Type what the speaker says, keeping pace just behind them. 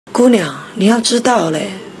姑娘，你要知道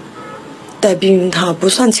嘞，戴避孕套不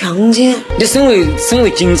算强奸。你身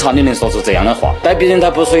为警察，你能说出这样的话？戴避孕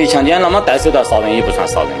套不属于强奸，那么戴手套杀人也不算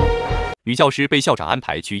杀人了。女教师被校长安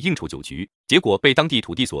排去应酬酒局，结果被当地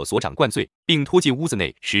土地所长灌醉，并拖进屋子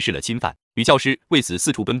内实施了侵犯。女教师为此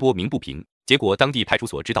四处奔波鸣不平，结果当地派出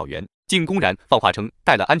所指导员竟公然放话称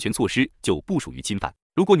带了安全措施就不属于侵犯。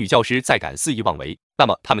如果女教师再敢肆意妄为，那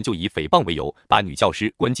么他们就以诽谤为由把女教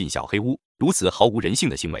师关进小黑屋。如此毫无人性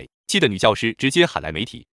的行为，气得女教师直接喊来媒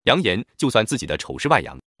体，扬言就算自己的丑事外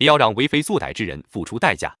扬，也要让为非作歹之人付出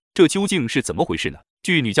代价。这究竟是怎么回事呢？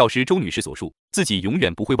据女教师周女士所述，自己永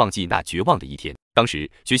远不会忘记那绝望的一天。当时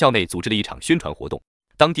学校内组织了一场宣传活动，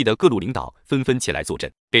当地的各路领导纷纷前来坐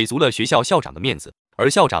镇，给足了学校校长的面子。而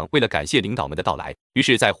校长为了感谢领导们的到来，于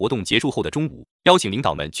是在活动结束后的中午，邀请领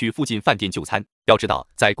导们去附近饭店就餐。要知道，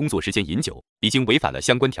在工作时间饮酒已经违反了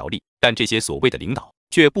相关条例，但这些所谓的领导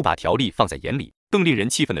却不把条例放在眼里。更令人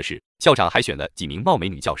气愤的是，校长还选了几名貌美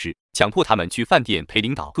女教师，强迫他们去饭店陪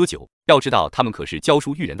领导喝酒。要知道，他们可是教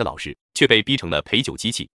书育人的老师，却被逼成了陪酒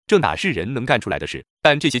机器，这哪是人能干出来的事？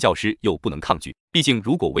但这些教师又不能抗拒，毕竟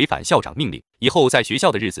如果违反校长命令，以后在学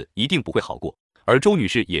校的日子一定不会好过。而周女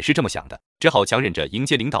士也是这么想的，只好强忍着迎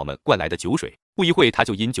接领导们灌来的酒水。不一会，她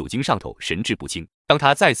就因酒精上头，神志不清。当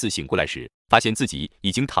她再次醒过来时，发现自己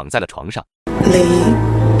已经躺在了床上，内衣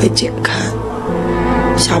被剪开，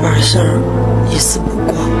下半身一丝不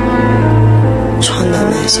挂，穿的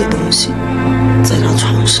那些东西在她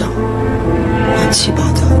床上乱七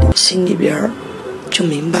八糟的，心里边就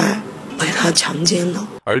明白被他强奸了。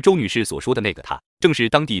而周女士所说的那个他，正是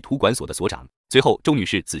当地土管所的所长。随后，周女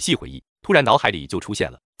士仔细回忆，突然脑海里就出现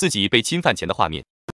了自己被侵犯前的画面，